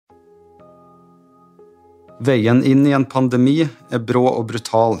Veien inn I en pandemi brå og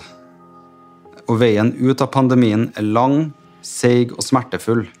brutal. Og veien ut av pandemien lang, seig og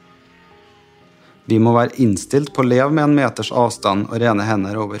smertefull. Vi må være innstilt på å leve med en meters avstand og rene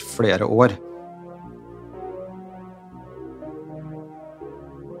hender over flere år.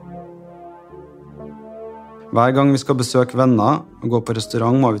 Hver gang vi skal besøke venner og gå på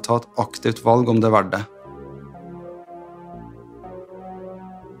restaurant, må vi ta et aktivt valg om det verdt det.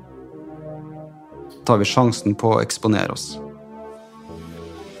 Tar vi sjansen på å eksponere oss.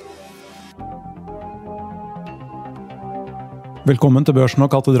 Velkommen til Børsen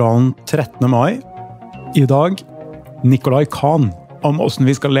og Katedralen 13. mai. I dag, Nikolaj Kahn om hvordan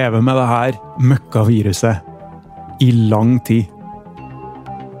vi skal leve med det her møkkaviruset I lang tid.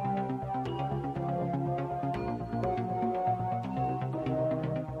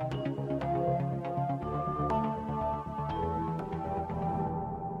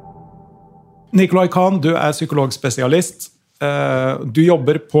 Nikolaj Kahn, du psykologspesialist. Du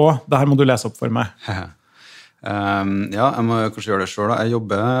jobber på, det her må du lese opp for meg. Ja, jeg må kanskje gjøre det selv da. Jeg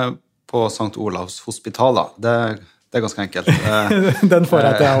jobber på St. Olavs hospital da. Det ganske enkelt. Den får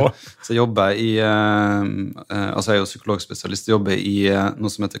jeg til jeg også. Så jeg jobber altså jeg jo psykologspesialist, jobber I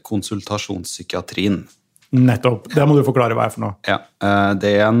noe som heter konsultasjonspsykiatrien. Nettopp, det må du forklare hva for noe. Ja,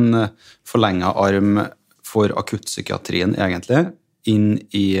 det en forlenget arm for akuttpsykiatrien egentlig, inn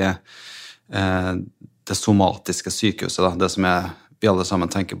I det somatiske sykehuset, da. Det som vi alle sammen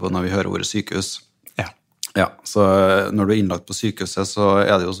tenker på når vi hører ordet sykehus. Ja, så når du innlagt på sykehuset, så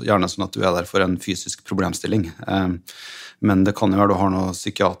det jo gjerne sånn at du der for en fysisk problemstilling. Men det kan jo være du har noe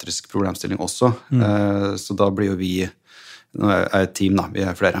psykiatrisk problemstilling også. Så da blir jo vi, nå et team da, vi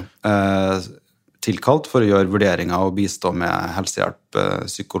flere, tilkalt for å gjøre vurderinger og bistå med helsehjelp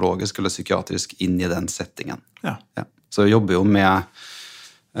psykologisk eller psykiatrisk inn I den settingen. Ja. Så vi jobber jo med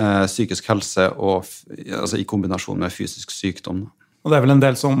psykisk helse og, altså I kombinasjon med fysisk sykdom. Og det vel en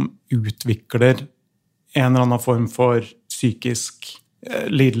del som utvikler en eller annen form for psykisk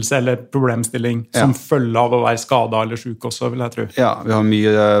lidelse eller problemstilling som følge av å være skadet eller syk også, vil jeg tro. Ja, vi har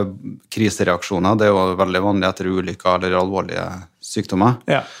mye krisereaksjoner. Det jo veldig vanlig etter ulykker eller alvorlige sykdommer.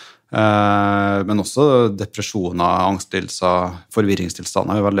 Ja. Men også depresjoner, angstlidelser,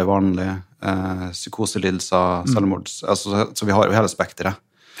 forvirringstilstander jo veldig vanlige. Psykoselidelser, selvmords. Altså, så vi har jo hele spekteret.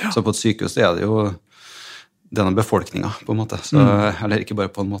 Ja. Så på et sykehus det jo denne befolkningen, på en måte. Så, eller ikke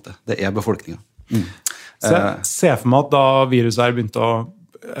bare på en måte. Det befolkningen. Se for meg at da viruset her begynte å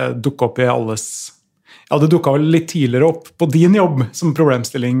dukke opp I alles... Ja, det dukket vel litt tidligere opp på din jobb som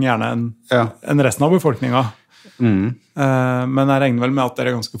problemstilling gjerne enn resten av befolkningen. Men jeg regner vel med at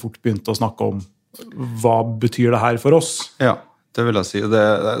dere ganske fort begynte å snakke om hva betyr det her for oss? Ja, det vil jeg si.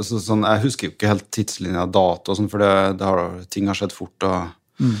 Sånn, jeg husker jo ikke helt tidslinjen av dato, sånn, for ting har skjedd fort og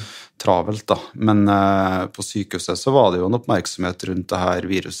travelt. Da. Men på sykehuset så var det jo en oppmerksomhet rundt det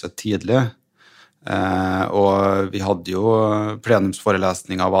her viruset tidlig. Og vi hadde jo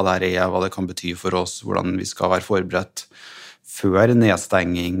plenumsforelesninger hva det her hva det kan bety for oss, hvordan vi skal være forberedt før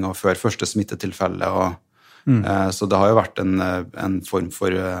nedstenging og før første smittetilfelle. Så det har jo vært en form for,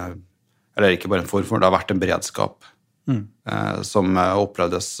 eller ikke bare en form for, det har vært en beredskap som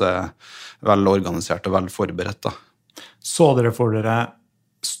opplevdes vel organisert og vel forberedt. Da. Så dere for dere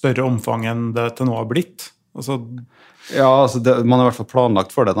større omfang enn det til nå har blitt? Altså... Ja, altså man har I hvert fall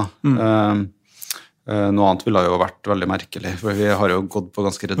planlagt for det da. Noe annet ville jo vært veldig merkelig, for vi har jo gått på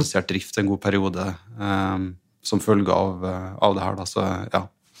ganske redusert drift en god periode som følge av det her. Da. Så ja,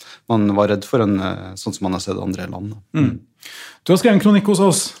 man var redd for sånn som man har sett I andre land. Du har skrevet en kronikk hos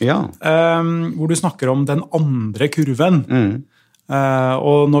oss, hvor du snakker om den andre kurven.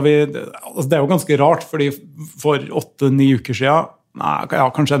 Og når altså det jo ganske rart, fordi for 8-9 uker siden,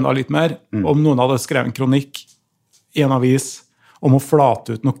 kanskje enda litt mer, om noen hadde skrevet en kronikk I en avis om å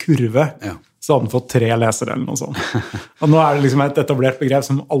flate ut noe kurve, så hadde den fått 3 lesere eller noe sånt. Og nå det liksom et etablert begrep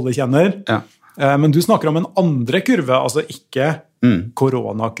som alle kjenner. Men du snakker om en andre kurve, altså ikke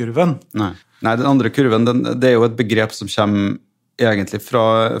koronakurven. Nei, den andre kurven, det jo et begrep som kommer egentlig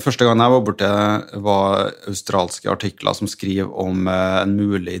fra... Første gang jeg var borte var australske artikler som skriver om en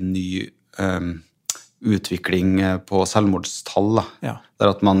mulig ny utvikling på selvmordstall. Der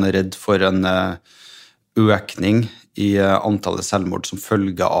at man redd for en økning I antallet selvmord som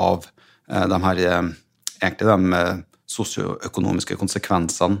følge av egentlig de sosioøkonomiske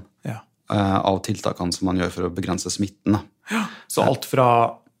konsekvensene av tiltakene som man gjør for å begrense smitten. Ja, så alt fra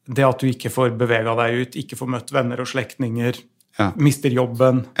det at du ikke får beveget deg ut, ikke får møtt venner og slektninger, mister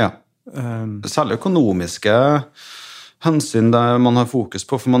jobben. Ja. Særlig økonomiske hensyn man har fokus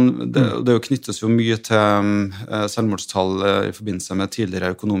på, for det knyttes jo mye til selvmordstall i forbindelse med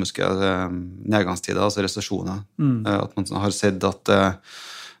tidligere økonomiske nedgangstider, altså resesjoner. At man har sett at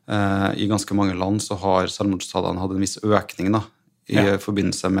i ganske mange land så har selvmordstallene hatt en viss økning da, i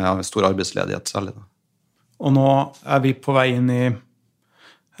forbindelse med stor arbeidsledighet særlig. Da. Og nå vi på vei inn i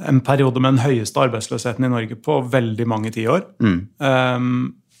en periode med den høyeste arbeidsløsheten i Norge på veldig mange tiår.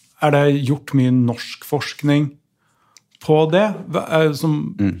 Det gjort mye norsk forskning på det,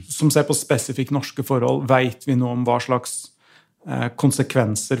 som ser på spesifikt norske forhold? Vet vi noe om hva slags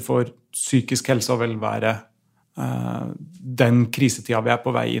konsekvenser for psykisk helse og velvære den krisetida vi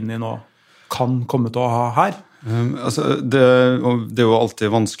på vei inn i nå kan komme til å ha her? Det er jo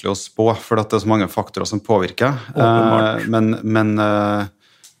alltid vanskelig å spå, for det så mange faktorer som påvirker. Men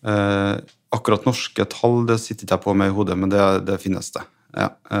akkurat norske tall, det sitter ikke jeg på med i hodet, men det finnes det. Ja.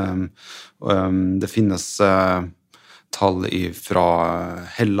 Det finnes tall fra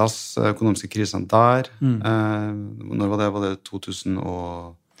Hellas, økonomiske krisen der. Når var det? Var det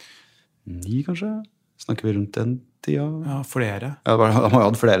 2009, kanskje? Snakker vi rundt den tida? Ja, flere. Ja, de har jo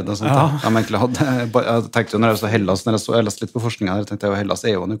hatt flere. Det, jeg tenkte jo når jeg så Hellas, når jeg leste litt på forskningen, jeg tenkte jo Hellas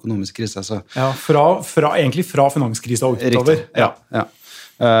jo en økonomisk krise. Så. Ja, egentlig fra finanskrisa og utover. Riktig, ja.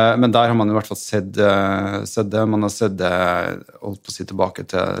 Men der har man i hvert fall sett det. Man har sett det, holdt på å si tilbake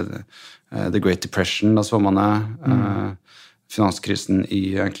til The Great Depression, da så man finanskrisen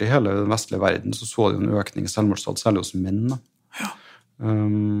i egentlig hele den vestlige verden, så det jo en økning i selvmordstall, særlig hos menn. Da.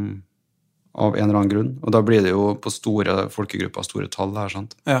 Av en eller annen grunn. Og da blir det jo på store folkegrupper, store tall her,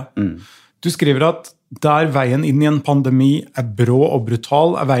 sant? Ja. Du skriver at der veien inn i en pandemi brå og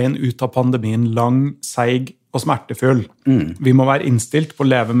brutal, veien ut av pandemien lang, seig og smertefull. Vi må være innstilt på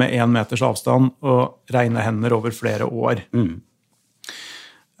å leve med 1 meters avstand og regne hender over flere år.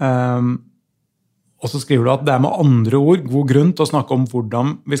 Og så skriver du at det med andre ord god grunn til å snakke om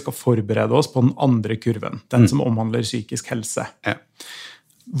hvordan vi skal forberede oss på den andre kurven, den som omhandler psykisk helse. Ja.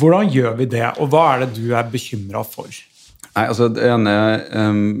 Hvordan gjør vi det, og hva det du bekymret for? Nei, altså det ene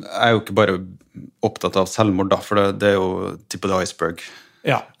jo ikke bare opptatt av selvmord, da, for det jo tip of the iceberg.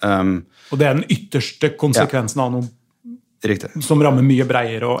 Ja, og det den ytterste konsekvensen av noe Riktig. Som rammer mye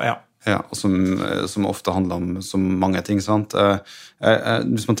bredere. Ja, og som ofte handler om så mange ting, sant?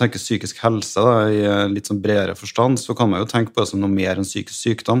 Hvis man tenker psykisk helse da, i litt sånn bredere forstand, så kan man jo tenke på det som noe mer enn psykisk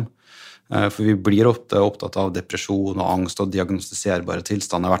sykdom. For vi blir ofte opptatt av depresjon og angst og diagnostiserbare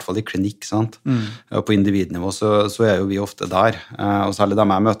tilstander, i hvert fall i klinikk, sant? Og på individnivå så jo vi ofte der. Og særlig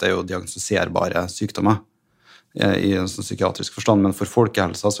dem jeg møter jo diagnostiserbare sykdommer i en sånn psykiatrisk forstand, men for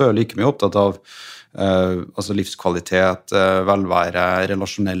folkehelsa så jeg like mye opptatt av altså livskvalitet, velvære,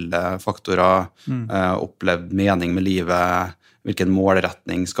 relasjonelle faktorer, opplevd mening med livet, hvilken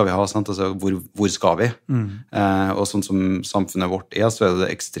målretning skal vi ha, sant? Altså, hvor skal vi? Og sånn som samfunnet vårt så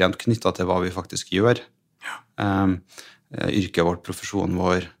det ekstremt knyttet til hva vi faktisk gjør. Yrket vårt, profesjonen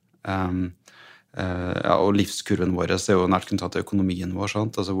vår, og livskurven vår jo nært knyttet til økonomien vår,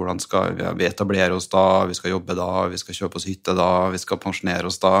 sant? Altså, hvordan skal vi etablere oss da, vi skal jobbe da, vi skal kjøpe oss hytte da, vi skal pensjonere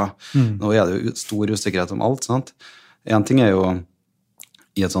oss da. Nå det jo stor usikkerhet om alt, sant? En ting jo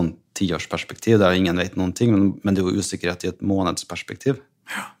i et sånn 10-årsperspektiv, der ingen vet noen ting, men det jo usikkerhet i et månedsperspektiv.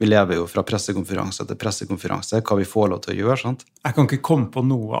 Vi lever jo fra pressekonferanse til pressekonferanse, hva vi får lov til å gjøre, sant? Jeg kan ikke komme på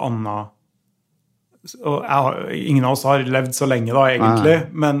noe annet, og ingen av oss har levd så lenge da, egentlig,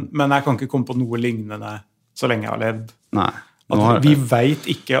 men jeg kan ikke komme på noe lignende så lenge jeg har levd. Nei. Vi vet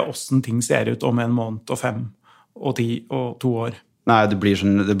ikke hvordan ting ser ut om 1 måned, og 5, og 10, og 2 år. Nei, det blir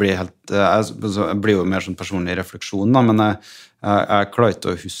helt, jeg blir jo mer sånn personlig refleksjon da, men jeg klarer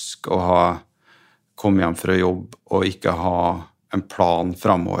ikke å huske å komme hjem fra jobb og ikke ha en plan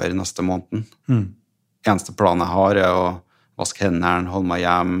fremover neste måneden. Eneste planen jeg har å vaske hendene, holde meg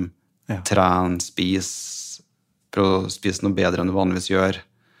hjem, trene, prøve å spise noe bedre enn du vanligvis gjør,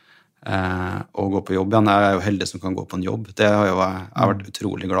 og gå på jobb igjen. Jeg jo heldig som kan gå på en jobb. Det har jeg vært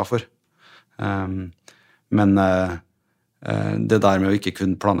utrolig glad for. Men det der med å ikke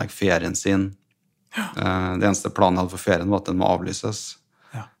kunne planlegge ferien sin, det eneste planen jeg hadde for ferien var at den må avlyses.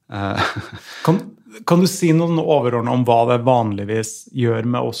 Kan du si noen overordnet om hva det vanligvis gjør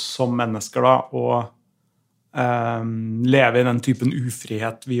med oss som mennesker da, og leve i den typen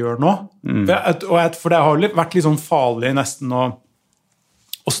ufrihet vi gjør nå? For det har vært litt sånn farlig nesten å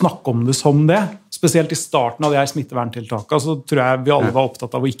snakke om det som det. Spesielt i starten av de her smitteverntiltakene, så tror jeg vi alle var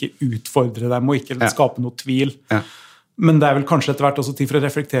opptatt av å ikke utfordre dem, og ikke skape noe tvil. Men det vel kanskje etter hvert også tid for å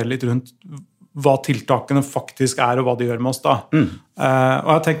reflektere litt rundt hva tiltakene faktisk og hva de gjør med oss da. Og jeg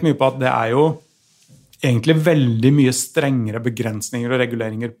har tenkt mye på at det jo egentlig veldig mye strengere begrensninger og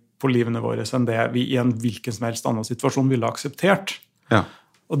reguleringer på livene våre enn det vi i en hvilken som helst annen situasjon ville ha akseptert. Ja.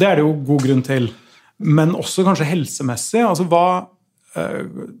 Og det det jo god grunn til. Men også kanskje helsemessig. Altså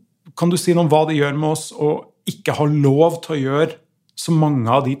kan du si noe om hva det gjør med oss å ikke ha lov til å gjøre så mange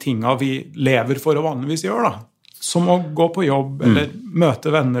av de tingene vi lever for og vanligvis gjør, da? Som å gå på jobb, eller møte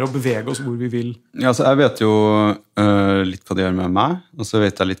venner og bevege oss hvor vi vil. Ja, altså jeg vet jo litt hva det gjør med meg, og så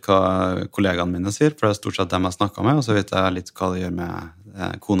vet jeg litt hva kollegaene mine sier, for det stort sett dem jeg snakket med, og så vet jeg litt hva det gjør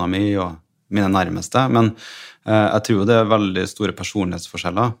med kona mi og mine nærmeste, men jeg tror det veldig store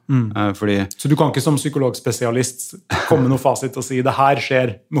personlighetsforskjeller. Fordi, så du kan ikke som psykologspesialist komme med noe fasit og si det her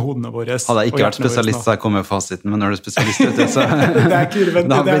skjer med hodene våre? Hadde jeg ikke vært spesialist, så jeg kom med fasiten, men når du er spesialist, så det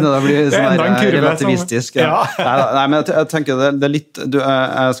kurven, da begynner det å bli sånn relativistisk. Ja. Nei, men jeg tenker det litt,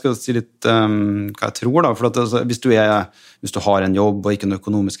 jeg skal si litt hva jeg tror da, for at, altså, hvis du har en jobb og ikke noen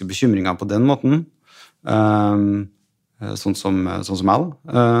økonomiske bekymringer på den måten, sånn som jeg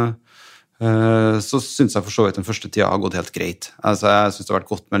så synes jeg for så vidt den første tida har gått helt greit. Altså, jeg synes det har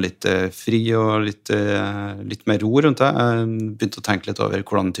vært godt med litt fri og litt mer ro rundt det. Jeg begynte å tenke litt over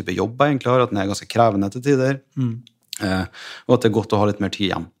hvordan type jobb jeg egentlig har, at den er ganske krevende til tider, og at det er godt å ha litt mer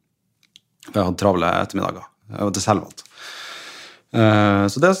tid hjem. For jeg hadde travle ettermiddager, og det selvvalgt.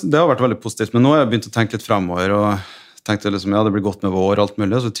 Så det har vært veldig positivt, men nå har jeg begynt å tenke litt fremover, og tenkte liksom, ja, det blir godt med vår og alt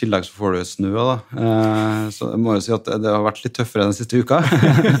mulig, så i tillegg så får du snø da. Så jeg må jo si at det har vært litt tøffere den siste uka.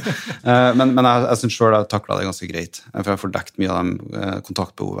 men jeg synes selv jeg taklet det ganske greit, for jeg får dekt mye av de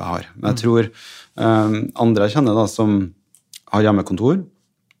kontaktbehovet jeg har. Men jeg tror andre jeg kjenner da, som har hjemmekontor,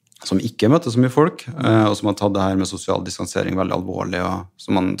 som ikke møter så mye folk, og som har tatt det her med sosial distansering veldig alvorlig, og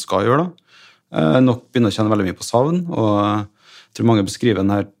som man skal gjøre da, nok begynner å kjenne veldig mye på savn, og jeg tror mange beskriver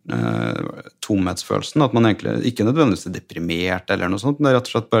denne tomhetsfølelsen, at man egentlig ikke nødvendigvis er deprimert eller noe sånt, men det er rett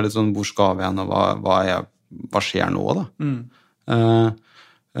og slett bare litt sånn, hvor skal vi hen, og hva skjer nå da?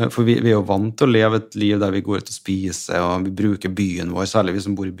 For vi er jo vant til å leve et liv der vi går ut og spiser, og vi bruker byen vår, særlig vi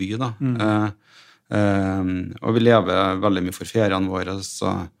som bor i by da. Og vi lever veldig mye for feriene våre,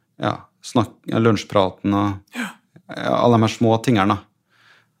 så ja, lunsjpraten og alle de her små tingene.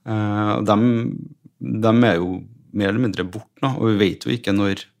 De er jo mer eller mindre bort nå, og vi vet jo ikke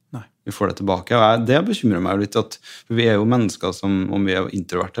når vi får det tilbake. Og det bekymrer meg jo litt, at vi er jo mennesker som, om vi er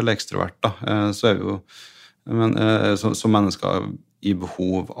introvert eller ekstrovert, da, så er vi jo som mennesker i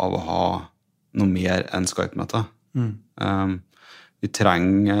behov av å ha noe mer enn Skype-møte. Vi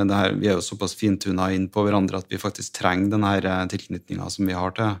trenger det her, vi er jo såpass fintunet inn på hverandre at vi faktisk trenger den her tilknytningen som vi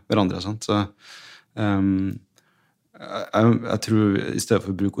har til hverandre, sant? Så jeg tror, i stedet for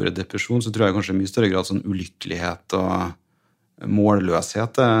å bruke ordet depresjon, så tror jeg kanskje i mye større grad sånn ulykkelighet og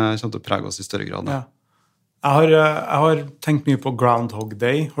målløshet kommer til å prege oss i større grad. Ja. Jeg har tenkt mye på Groundhog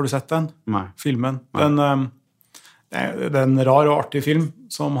Day. Har du sett den? Nei. Filmen? Nei. Det er en rar og artig film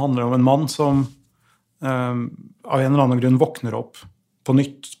som handler om en mann som av en eller annen grunn våkner opp på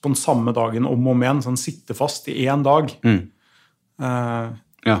nytt på den samme dagen om og om igjen, så han sitter fast i en dag.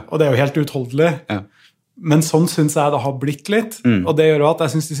 Og det er jo helt utholdelig. Ja. Men sånn synes jeg det har blitt litt, og det gjør jo at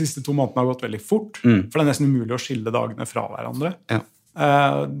jeg synes de siste 2 månedene har gått veldig fort, for det er nesten umulig å skille dagene fra hverandre. Ja.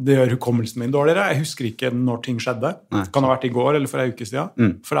 Det gjør hukommelsen min dårligere. Jeg husker ikke når ting skjedde. Nei. Det kan ha vært i går eller for en uke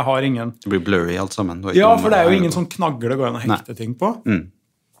siden, for jeg har ingen... Det blir blurry alt sammen. Ja, for det er jo ingen sånn knagger det går an å hekte ting på.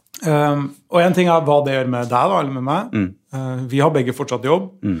 Og en ting er hva det gjør med deg da, eller med meg. Vi har begge fortsatt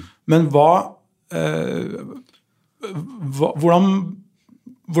jobb, men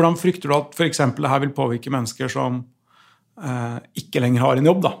hvordan frykter du at for eksempel det her vil påvirke mennesker som ikke lenger har en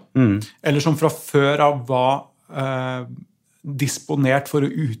jobb da? Eller som fra før av var disponert for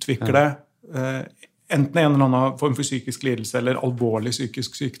å utvikle enten en eller annen form for psykisk lidelse eller alvorlig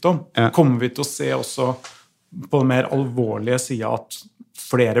psykisk sykdom? Kommer vi til å se også på den mer alvorlige siden at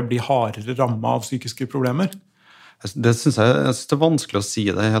flere blir hardere rammet av psykiske problemer? Det synes jeg det er vanskelig å si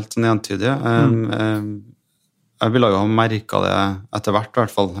det helt sånn entydig. Jeg ville jo ha merket det etter hvert, i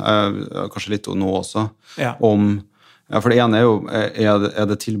hvert fall. Kanskje litt nå også. Ja. For det ene er jo, er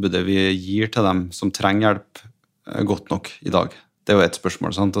det tilbudet vi gir til dem som trenger hjelp godt nok i dag? Det er jo et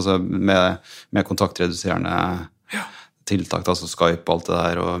spørsmål, sant? Altså med kontaktreduserende tiltak, altså Skype og alt det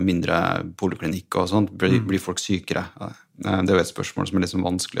der, og mindre poliklinikk og sånt, blir folk sykere. Det er jo et spørsmål som er litt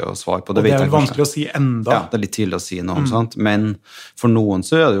vanskelig å svare på. Det er vel vanskelig å si enda. Ja, det er litt tidlig å si noe om, sant? Men for noen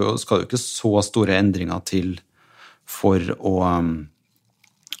så skal det jo ikke så store endringer til for å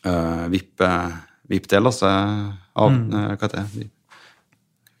vippe det lasset av, hva heter det?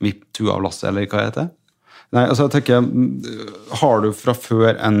 Vipp to av lasset, eller hva heter det? Nei, altså jeg tenker, har du fra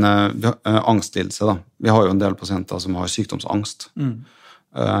før en angstlidelse da? Vi har jo en del pasienter som har sykdomsangst.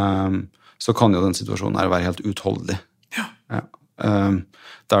 Så kan jo den situasjonen her være helt utholdelig. Ja.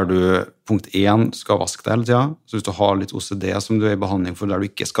 der du, punkt 1, skal vaske deg hele tiden. Så hvis du har litt OCD som du er i behandling for, der du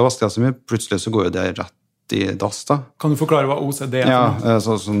ikke skal vaske deg så mye, plutselig så går jo det rett i dass da. Kan du forklare hva OCD er? Ja,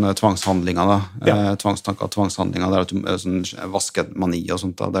 sånne tvangshandlinger da. Tvangstanker, tvangshandlinger, der du sånn vaskemani og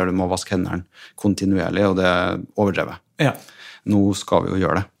sånt da, der du må vaske hendene kontinuerlig, og det er overdrevet. Ja. Nå skal vi jo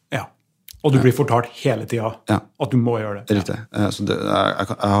gjøre det. Ja, og du blir fortalt hele tiden at du må gjøre det. Riktig. Så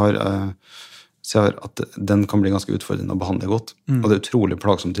jeg ser at den kan bli ganske utfordrende å behandle godt. Og det er utrolig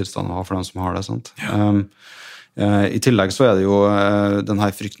plagsom tilstand å ha for dem som har det. Sant? I tillegg så er det jo denne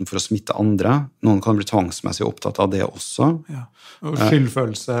frykten for å smitte andre. Noen kan bli tvangsmessig opptatt av det også. Ja. Og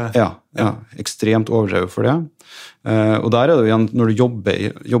skyldfølelse. Ja, ekstremt overdrevet for det. Og der er det jo igjen, når du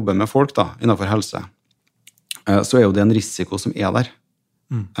jobber med folk da, innenfor helse, så er jo det en risiko som er der.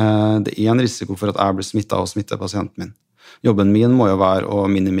 Det er en risiko for at jeg blir smittet og smitter pasienten min. Jobben min må jo være å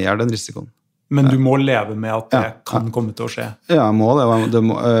minimere den risikoen. Men du må leve med at det kan komme til å skje. Ja, jeg må det.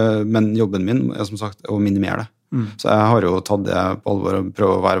 Men jobben min er som sagt å minimere det. Så jeg har jo tatt det på alvor og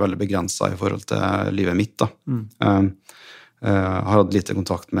prøvd å være veldig begrenset i forhold til livet mitt. Da. Jeg har hatt lite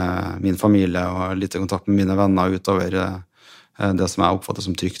kontakt med min familie og lite kontakt med mine venner utover det som jeg oppfatter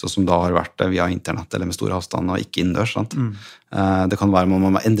som trygt, og som da har vært via internett eller med stor avstand og ikke innendørs. Sant? Det kan være man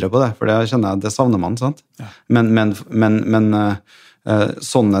må endre på det, for det kjenner jeg, det savner man. Sant? Ja. Men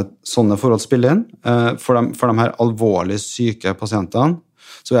sånne forhold spiller inn. For de her alvorlig syke pasientene,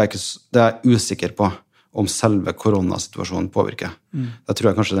 så er jeg usikker på om selve koronasituasjonen påvirker. Da tror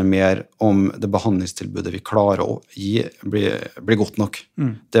jeg kanskje det er mer om det behandlingstilbudet vi klarer å gi blir godt nok.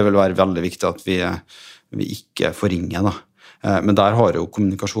 Det vil være veldig viktig at vi ikke forringer da. Men der har jo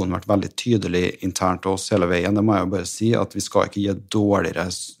kommunikasjonen vært veldig tydelig internt til oss hele veien. Det må jeg jo bare si, at vi skal ikke gi dårligere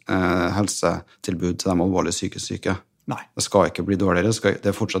helsetilbud til de alvorlig psykisk syke. Nei. Det skal ikke bli dårligere,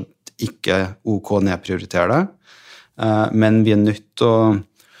 det er fortsatt ikke ok å nedprioritere det, men vi er nødt til å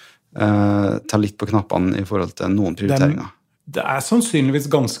ta litt på knappene i forhold til noen prioriteringer. Det er sannsynligvis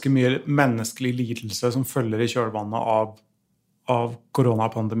ganske mye menneskelig lidelse som følger i kjølvannet av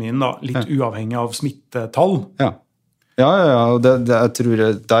koronapandemien, da, litt uavhengig av smittetall. Ja, der tror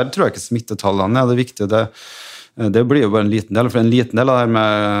jeg ikke smittetallene er det viktige. Det blir jo bare en liten del, for en liten del av det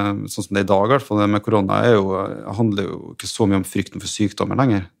med, sånn som det er i dag, i hvert fall det med korona, handler jo ikke så mye om frykten for sykdommer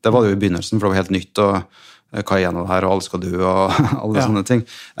lenger. Det var det jo i begynnelsen, for det var helt nytt, og hva er igjen av det her, og alle skal dø, og alle sånne ting.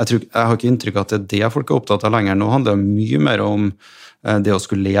 Jeg har ikke inntrykk av at det er det folk er opptatt av lenger. Nå handler det mye mer om det å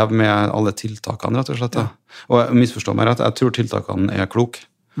skulle leve med alle tiltakene, rett og slett. Ja. Og jeg misforstår meg rett, jeg tror tiltakene er kloke,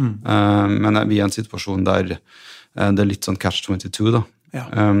 men vi er i en situasjon der det er litt sånn catch-22 da. Ja.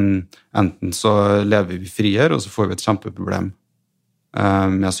 Enten så lever vi friere, og så får vi et kjempeproblem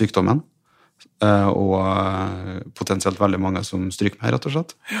med sykdommen, og potensielt veldig mange som stryker med, rett og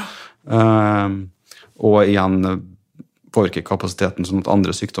slett. Ja. Og igjen påvirker kapasiteten sånn at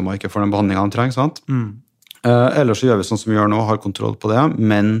andre sykdommer ikke får den behandlingen de trenger, sant? Eller så gjør vi sånn som vi gjør nå, har kontroll på det,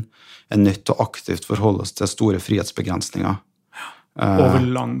 men er nødt til å aktivt forholde oss til store frihetsbegrensninger. Over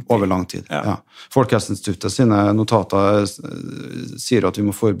lang tid. Ja. Folkehelseinstituttet sine notater sier at vi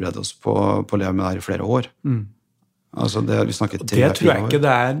må forberede oss på å leve med det her i flere år. Altså vi snakker 3-4 år. Det tror jeg ikke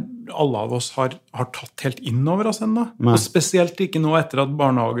det alle av oss har tatt helt inn over oss ennå. Og spesielt ikke nå etter at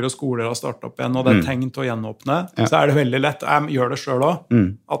barnehager og skoler har startet opp igjen, og det er tegn til å gjenåpne, så er det veldig lett, jeg gjør det selv også,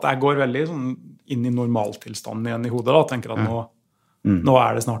 at jeg går veldig sånn, inn i normaltilstanden igjen i hodet, da, tenker at nå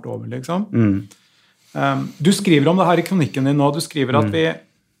er det snart over, liksom. Du skriver om det her i kronikken din nå, du skriver at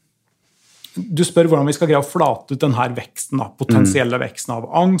du spør hvordan vi skal greie å flate ut denne veksten, potensielle veksten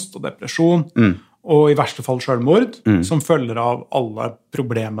av angst og depresjon, og i verste fall selvmord, som følger av alle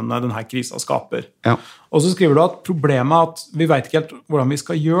problemene denne krisa skaper. Ja. Og så skriver du at problemet er at vi vet ikke helt hvordan vi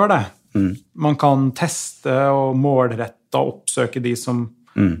skal gjøre det. Man kan teste og målrette og oppsøke de som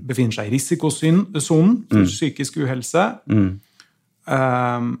befinner seg i risikosonen for psykisk uhelse.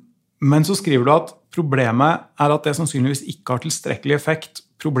 Men så skriver du at problemet er at det sannsynligvis ikke har tilstrekkelig effekt.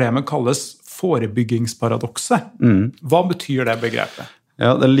 Problemet kalles forebyggingsparadokset. Hva betyr det begrepet?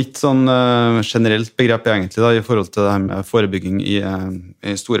 Ja, det er litt sånn generelt begrep egentlig da, i forhold til det her med forebygging i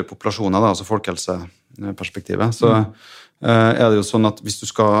store populasjoner, da, altså folkehelseperspektivet. Så er det jo sånn at hvis du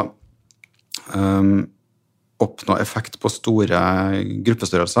skal oppnå effekt på store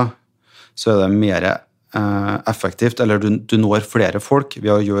gruppestørrelser, så er det mer effektivt, eller du når flere folk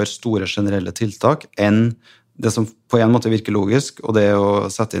ved å gjøre store generelle tiltak enn det som på en måte virker logisk, og det er å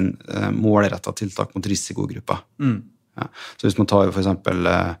sette inn målrettet tiltak mot risikogrupper. Ja. Så hvis man tar for eksempel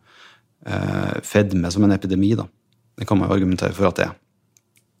fedme som en epidemi, da, det kan man jo argumentere for at det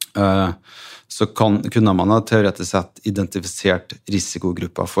så kunne man teoretisk sett identifisert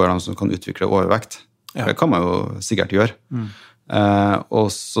risikogrupper for dem som kan utvikle overvekt. Ja. Det kan man jo sikkert gjøre.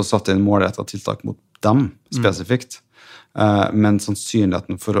 og så satte inn målrettet tiltak mot dem spesifikt. Men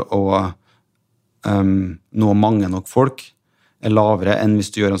sannsynligheten for å nå mange nok folk lavere enn hvis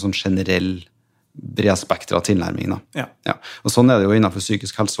du gjør en sånn generell bredspektret tilnærming. Da. Ja. Og sånn det jo innenfor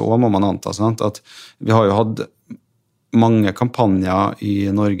psykisk helse også, må man anta. Sant? At vi har jo hatt mange kampanjer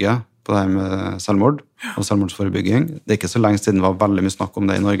i Norge på det her med selvmord og selvmordsforebygging. Det ikke så lenge siden det var veldig mye snakk om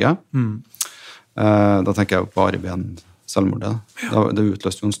det i Norge. Da tenker jeg på Aribien selvmordet. Det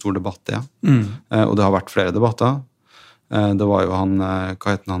utløste jo en stor debatt, det. Og det har vært flere debatter. Det var jo han,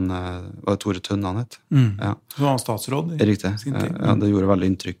 hva heter han, var det Tore Tønne han het? Ja. Så var han statsråd i Riktig. Ja, det gjorde veldig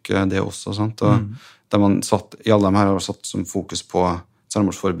inntrykk, det også. Sant? Og der man satt, i alle de her har satt som fokus på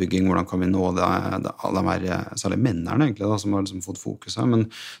selvmordsforebygging, hvordan kan vi nå alle de her, særlig mennene egentlig, da, som har liksom fått fokus her, men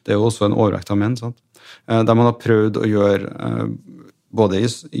det jo også en overvekt av menn, sant? Der man har prøvd å gjøre, både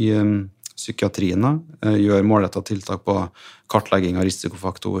i psykiatrien, gjør målrettet tiltak på kartlegging av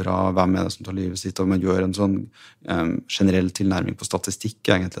risikofaktorer, hvem det som tar livet sitt, og man gjør en sånn generell tilnærming på statistikk,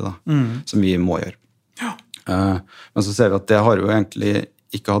 egentlig, da, som vi må gjøre. Ja. Men så ser vi at det har jo egentlig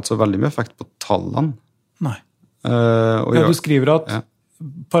ikke hatt så veldig mye effekt på tallene. Nei. Du skriver at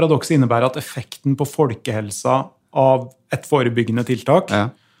paradokset innebærer at effekten på folkehelsa av et forebyggende tiltak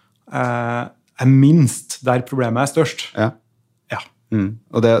minst der problemet størst. Ja.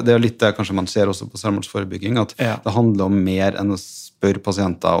 Og det litt det kanskje man ser også på selvmordsforebygging, at det handler om mer enn å spørre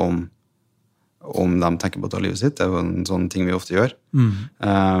pasienter om de tenker på å ta livet sitt. Det jo en sånn ting vi ofte gjør.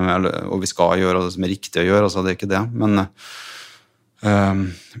 Og vi skal gjøre det som riktig å gjøre, altså det ikke det. Men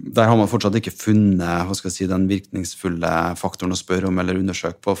der har man fortsatt ikke funnet, hva skal jeg si, den virkningsfulle faktoren å spørre om eller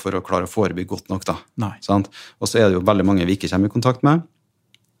undersøke på for å klare å forebygge godt nok. Da. Sant? Og så det jo veldig mange vi ikke kommer i kontakt med.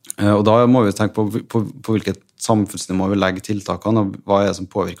 Og da må vi tenke på hvilket samfunnsnivå vi legger tiltakene, og hva det som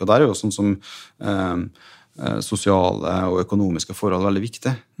påvirker. Og der jo sånn som sosiale og økonomiske forhold veldig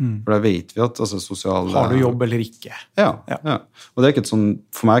viktig. For da vet vi at sosiale... Har du jobb eller ikke? Ja. Og det ikke et sånn,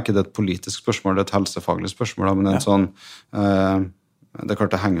 for meg er ikke det et politisk spørsmål, det et helsefaglig spørsmål, men det en sånn... det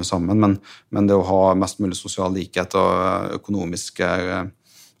klart det henger jo sammen, men det å ha mest mulig sosial likhet og økonomiske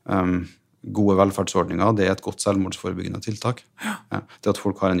gode velferdsordninger, det et godt selvmordsforebyggende tiltak. Det at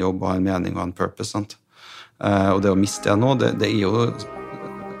folk har en jobb og har en mening og en purpose, sant? Og det å miste det nå, det jo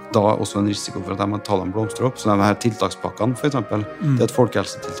da også en risiko for at de tallene blomstrer opp. Så de her tiltakspakkene, for eksempel, det et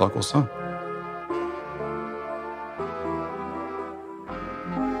folkehelsetiltak også.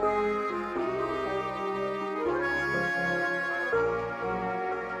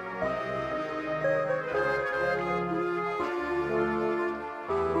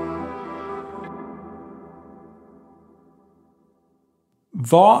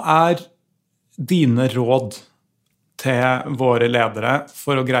 Hva dine råd til våre ledere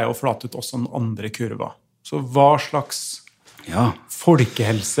for å greie å flate ut også den andre kurva? Så hva slags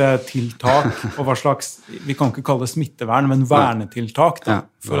folkehelsetiltak, og hva slags, vi kan ikke kalle det smittevern, men vernetiltak da,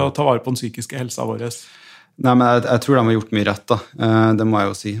 for å ta vare på den psykiske helsa vår? Nei, men jeg tror de har gjort mye rett, da. Det må jeg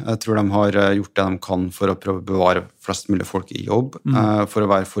jo si. Jeg tror de har gjort det de kan for å prøve å bevare flest mulig folk i jobb, for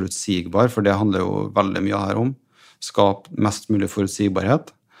å være forutsigbar, for det handler jo veldig mye her om. Skap mest mulig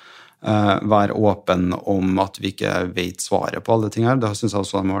forutsigbarhet. Være åpen om at vi ikke vet svaret på alle ting her. Det synes jeg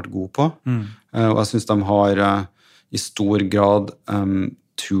også de har vært gode på. Og jeg synes de har i stor grad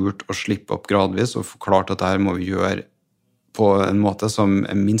turt å slippe opp gradvis og forklart at dette må vi gjøre på en måte som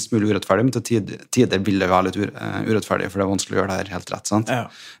minst mulig urettferdig, men til tider vil det være litt urettferdig, for det vanskelig å gjøre det her helt rett. Sant?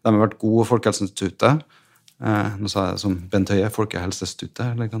 De har vært gode Folkehelseinstituttet. Nå sa jeg som Bent Høie, Folkehelseinstituttet,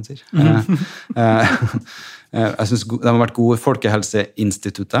 eller hva han sier. Jeg synes de har vært gode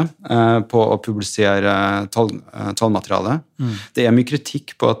Folkehelseinstituttet på å publisere tallmateriale. Det mye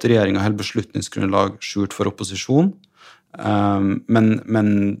kritikk på at regjeringen har beslutningsgrunnlag skjult for opposisjon,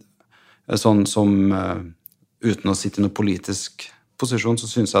 men sånn som uten å sitte i noen politisk posisjon, så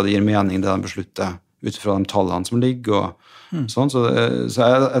synes jeg det gir mening det de beslutter ut fra de tallene som ligger, og sånn. Så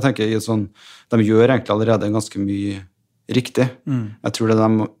jeg tenker sånn, de gjør egentlig allerede ganske mye riktig. Jeg tror det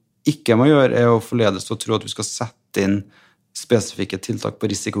de ikke må gjøre å forledes til å tro at vi skal sette inn spesifikke tiltak på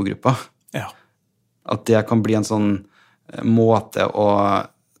risikogrupper. At det kan bli en sånn måte å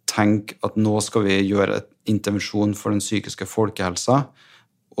tenke at nå skal vi gjøre et intervensjon for den psykiske folkehelsa,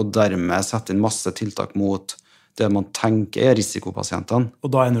 og dermed sette inn masse tiltak mot det man tenker risikopasientene. Og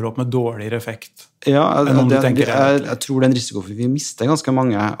da ender du opp med dårligere effekt? Ja, jeg tror det en risiko for vi mister ganske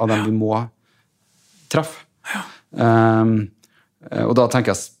mange av dem vi må treffe. Og da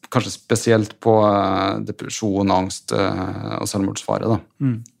tenker jeg kanskje spesielt på depresjon, angst og selvmordsfare.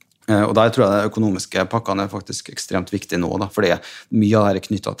 Og der tror jeg de økonomiske pakkene faktisk ekstremt viktige nå, da, fordi mye av det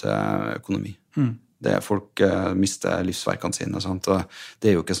knyttet til økonomi. Folk mister livsverkene sine, sant? Og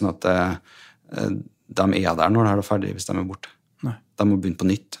det jo ikke sånn at de der når det er ferdig hvis de borte. Nei. De må begynne på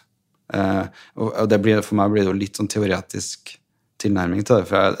nytt. Og for meg blir det jo litt sånn teoretisk tilnærming til det,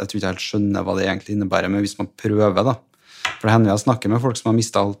 for jeg tror ikke helt skjønner hva det egentlig innebærer, men hvis man prøver da, for det hender jeg snakker med folk som har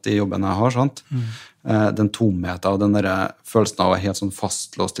mistet alt i jobben jeg har, sant? Den tomheten og den der følelsen av å være helt sånn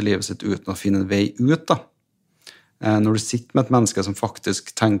fastlåst i livet sitt uten å finne en vei ut da. Når du sitter med et menneske som faktisk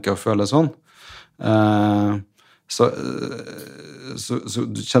tenker og føler sånn, så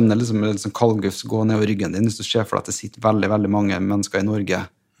du kjenner liksom kaldgufs gå ned over ryggen din hvis du ser for deg at det sitter veldig, veldig mange mennesker i Norge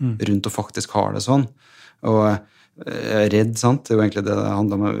rundt og faktisk har det sånn. Og jeg redd, sant? Det jo egentlig det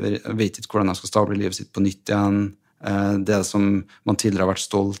handler om. Jeg vet ikke hvordan jeg skal stable livet sitt på nytt igjen. Det som man tidligere har vært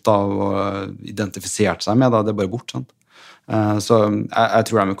stolt av og identifisert seg med, da, det bare bort, sant? Så jeg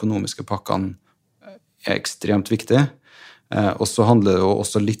tror de økonomiske pakkene ekstremt viktige. Og så handler det jo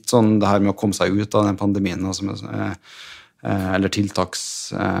også litt sånn det her med å komme seg ut av den pandemien, eller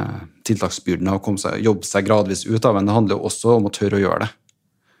tiltaksbyrden av å jobbe seg gradvis ut av, men det handler jo også om å tørre å gjøre det.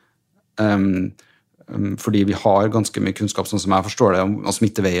 Fordi vi har ganske mye kunnskap, sånn som jeg forstår det, om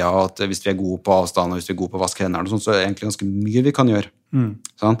smitteveier, at hvis vi gode på avstand, og hvis vi gode på å vaske hendene, så det egentlig ganske mye vi kan gjøre.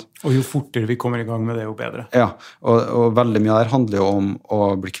 Sant? Og jo fortere vi kommer i gang med det, jo bedre. Ja, og veldig mye der handler jo om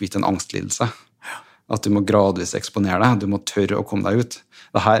å bli kvitt en angstlidelse. At du må gradvis eksponere deg, du må tørre å komme deg ut.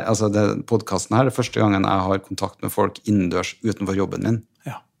 Podcasten her, det første gangen jeg har kontakt med folk innendørs utenfor jobben min.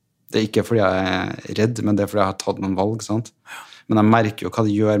 Ja. Det ikke fordi jeg redd, men det fordi jeg har tatt noen valg, sant? Men jeg merker jo hva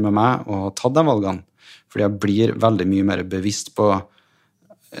det gjør med meg å ha tatt de valgene. Fordi jeg blir veldig mye mer bevisst på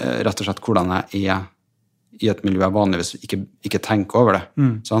rett og slett hvordan jeg i et miljø jeg vanligvis ikke tenker over det.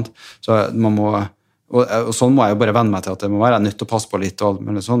 Sant? Så man må... Og sånn må jeg jo bare venne meg til at det må være. Jeg er nødt til å passe på litt,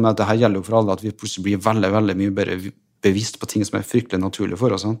 men det her gjelder jo for alle at vi plutselig blir veldig, veldig mye bare bevisst på ting som er fryktelig naturlig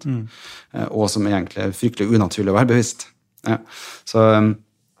for oss, sant? Og som egentlig er fryktelig unaturlig å være bevisst. Ja. Så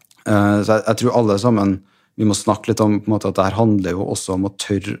jeg tror alle sammen, vi må snakke litt om på en måte, at det her handler jo også om å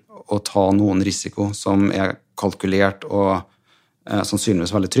tørre å ta noen risiko som er kalkulert og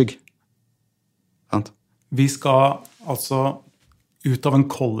sannsynligvis veldig trygg. Sant? Vi skal altså ut av en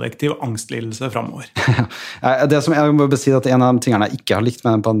kollektiv angstlidelse fremover. Det som jeg må si at en av de tingene jeg ikke har likt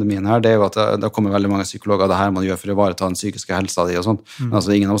med den pandemien her, det er jo at det kommer veldig mange psykologer, det her man gjør for å ivareta den psykiske helsa di og sånt. Men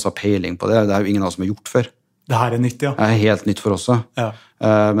altså, ingen av oss har peiling på det. Det er jo ingen av oss som har gjort før. Det her er nytt, ja. Det er helt nytt for oss også. Ja.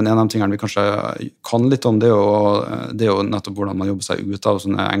 Men en av de tingene vi kanskje kan litt om, det er jo nettopp hvordan man jobber seg ut av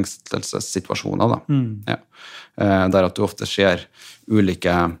sånne engstelsessituasjoner. Ja. Der at du ofte ser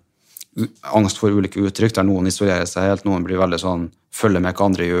angst for ulike uttrykk, der noen isolerer seg helt, noen blir veldig sånn, følger med hva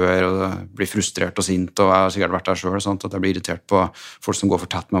andre gjør, og blir frustrert og sint, og jeg har sikkert vært der selv, at jeg blir irritert på folk som går for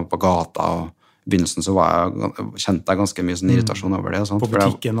tett med meg på gata, og i begynnelsen så kjente jeg ganske mye sånn irritasjon over det. På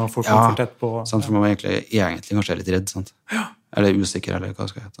butikken og folk som for tett på... For man var egentlig kanskje litt redd, sant? Ja. Eller usikker, eller hva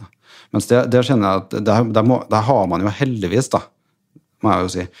skal jeg hete. Mens det kjenner jeg at der har man jo heldigvis, da, må jeg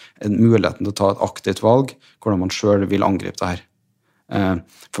jo si, muligheten til å ta et aktivt valg, hvordan man selv vil angripe det her.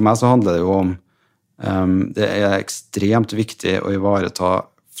 For meg så handler det jo om det er ekstremt viktig å ivareta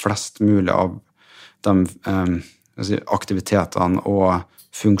flest mulig av de aktivitetene og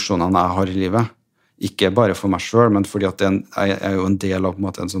funksjonene jeg har i livet. Ikke bare for meg selv, men fordi at jeg er jo en del av på en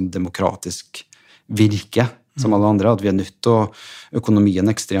måte en sånn demokratisk virke som alle andre, at vi er nødt til å, økonomien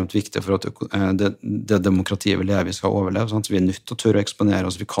er ekstremt viktig for at det demokratiet vi lever i skal overleve, sant? Så vi er nødt til å tørre å eksponere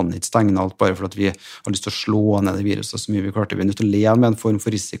oss, vi kan ikke stenge alt bare for at vi har lyst til å slå ned det viruset så mye vi klarte, vi er nødt til å leve med en form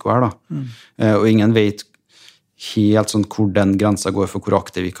for risiko her da, og ingen vet helt sånn hvor den grensen går for hvor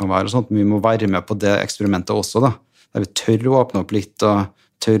aktiv vi kan være og sånt, men vi må være med på det eksperimentet også da, der vi tør å åpne opp litt og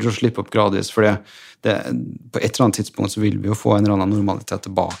tør å slippe opp gradvis, for på et eller annet tidspunkt så vil vi jo få en eller annen normalitet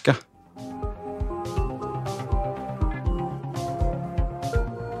tilbake.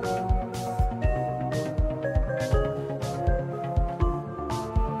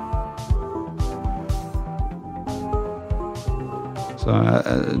 Så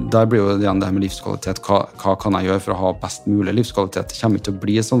der blir jo igjen det her med livskvalitet. Hva kan jeg gjøre for å ha best mulig livskvalitet? Det kommer ikke til å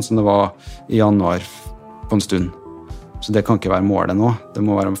bli sånn som det var i januar på en stund. Så det kan ikke være målet nå. Det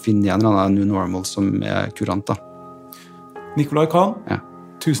må være å finne igjen en new normal som er kurant da. Nikolaj Kahn,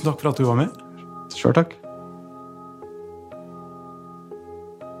 tusen takk for at du var med. Selv takk.